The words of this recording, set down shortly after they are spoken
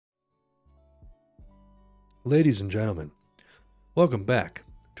Ladies and gentlemen, welcome back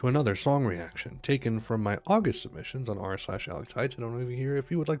to another song reaction taken from my August submissions on r/Alex Haitz. I don't know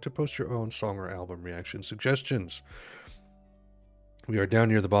if you would like to post your own song or album reaction suggestions. We are down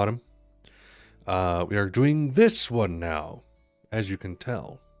near the bottom. We are doing this one now, as you can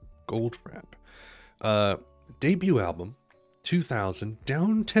tell. Goldfrapp. Debut album, 2000,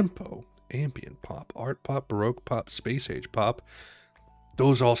 down-tempo, ambient pop, art pop, baroque pop, space age pop.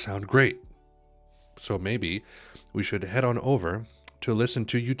 Those all sound great. So maybe we should head on over to listen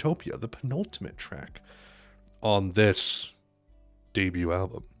to Utopia, the penultimate track on this debut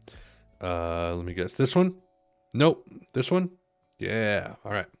album. Let me guess. This one? Nope. This one? Yeah.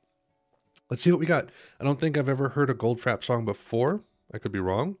 All right. Let's see what we got. I don't think I've ever heard a Goldfrapp song before. I could be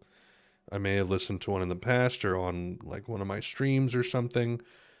wrong. I may have listened to one in the past or on like one of my streams or something.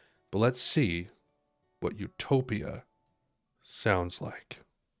 But let's see what Utopia sounds like.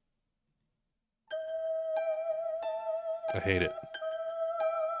 I hate it.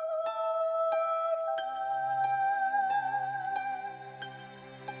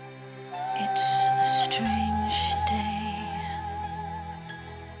 It's a strange day.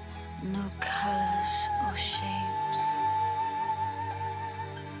 No colors or shapes.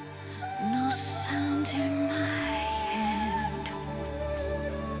 No sound in my head.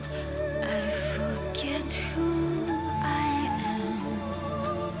 I forget who I am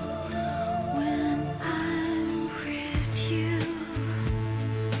when I'm with you.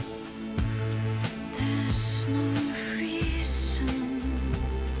 There's no reason.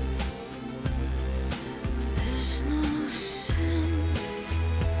 There's no sense.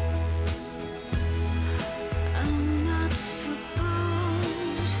 I'm not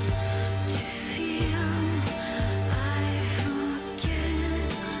supposed to feel. I forget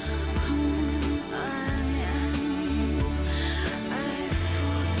who I am. I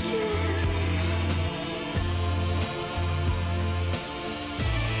forget.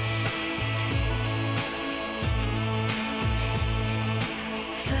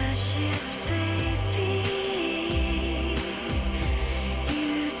 Fascist baby,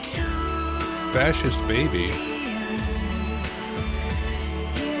 Utopia. Fascist baby.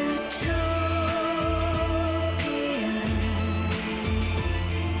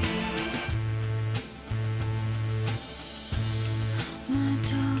 My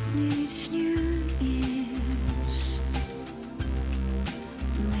dog needs new ears.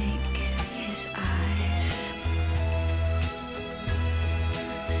 Make his eyes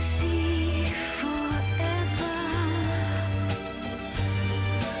see forever.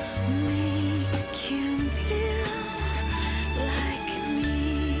 Make him live like me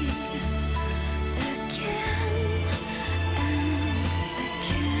again and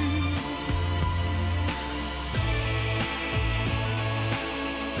again.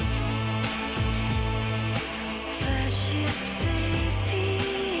 Fascist baby,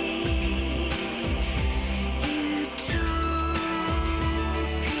 Utopia,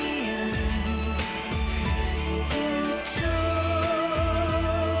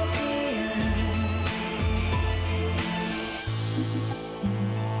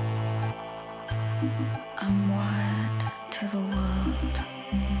 I'm wired to the world.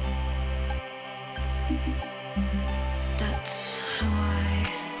 That's how I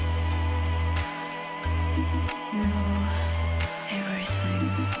know everything.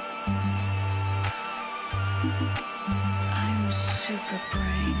 I'm super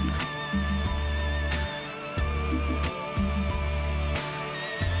brain.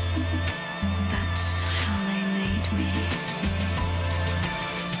 That's how they made me.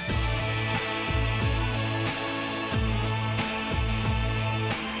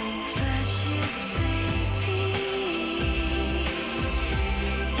 Fascist baby,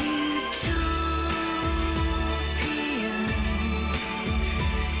 Utopia.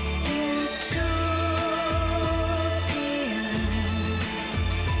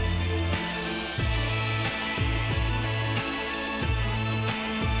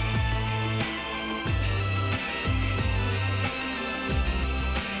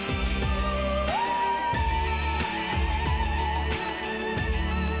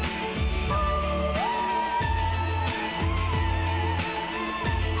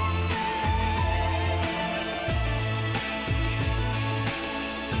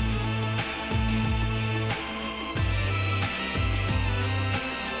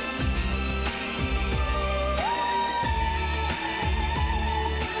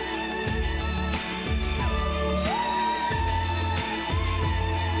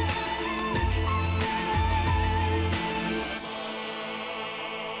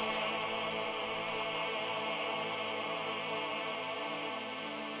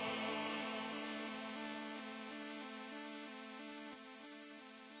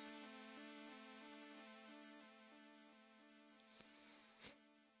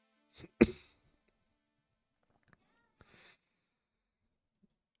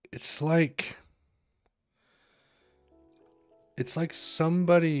 it's like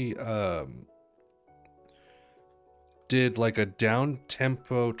somebody did like a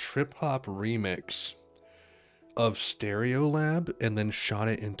down-tempo trip-hop remix of Stereolab and then shot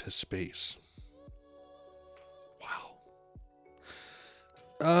it into space. Wow.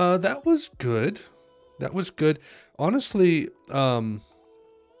 That was good. That was good. Honestly, my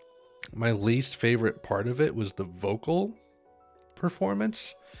least favorite part of it was the vocal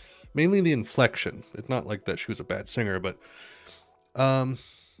performance. Mainly the inflection. It's not like that she was a bad singer, but I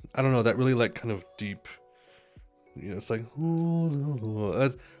don't know, that really like kind of deep, it's like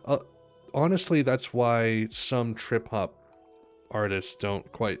honestly, that's why some trip hop artists don't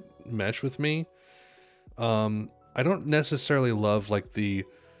quite mesh with me. I don't necessarily love like the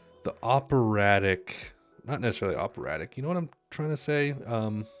operatic, not necessarily operatic, you know what I'm trying to say?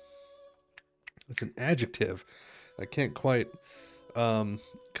 It's an adjective. I can't quite, because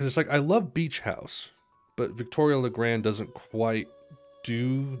it's like I love Beach House, but Victoria Legrand doesn't quite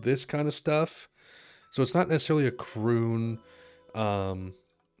do this kind of stuff. So it's not necessarily a croon.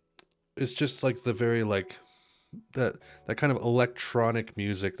 It's just like the very like that kind of electronic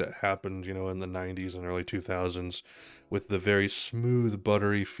music that happened, in the 90s and early 2000s with the very smooth,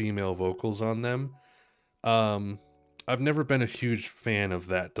 buttery female vocals on them. I've never been a huge fan of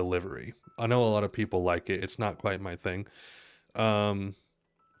that delivery. I know a lot of people like it. It's not quite my thing. But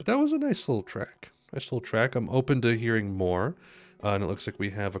that was a nice little track. I'm open to hearing more. And it looks like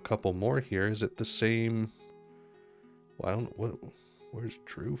we have a couple more here. Is it the same? Well, I don't know. Where's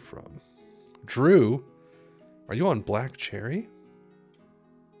Drew from? Drew? Are you on Black Cherry?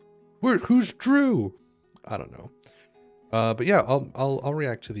 Who's Drew? I don't know. But yeah, I'll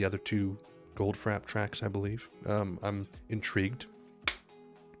react to the other two Goldfrapp tracks, I believe. I'm intrigued.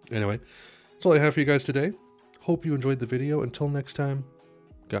 Anyway, that's all I have for you guys today. Hope you enjoyed the video. Until next time,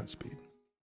 Godspeed.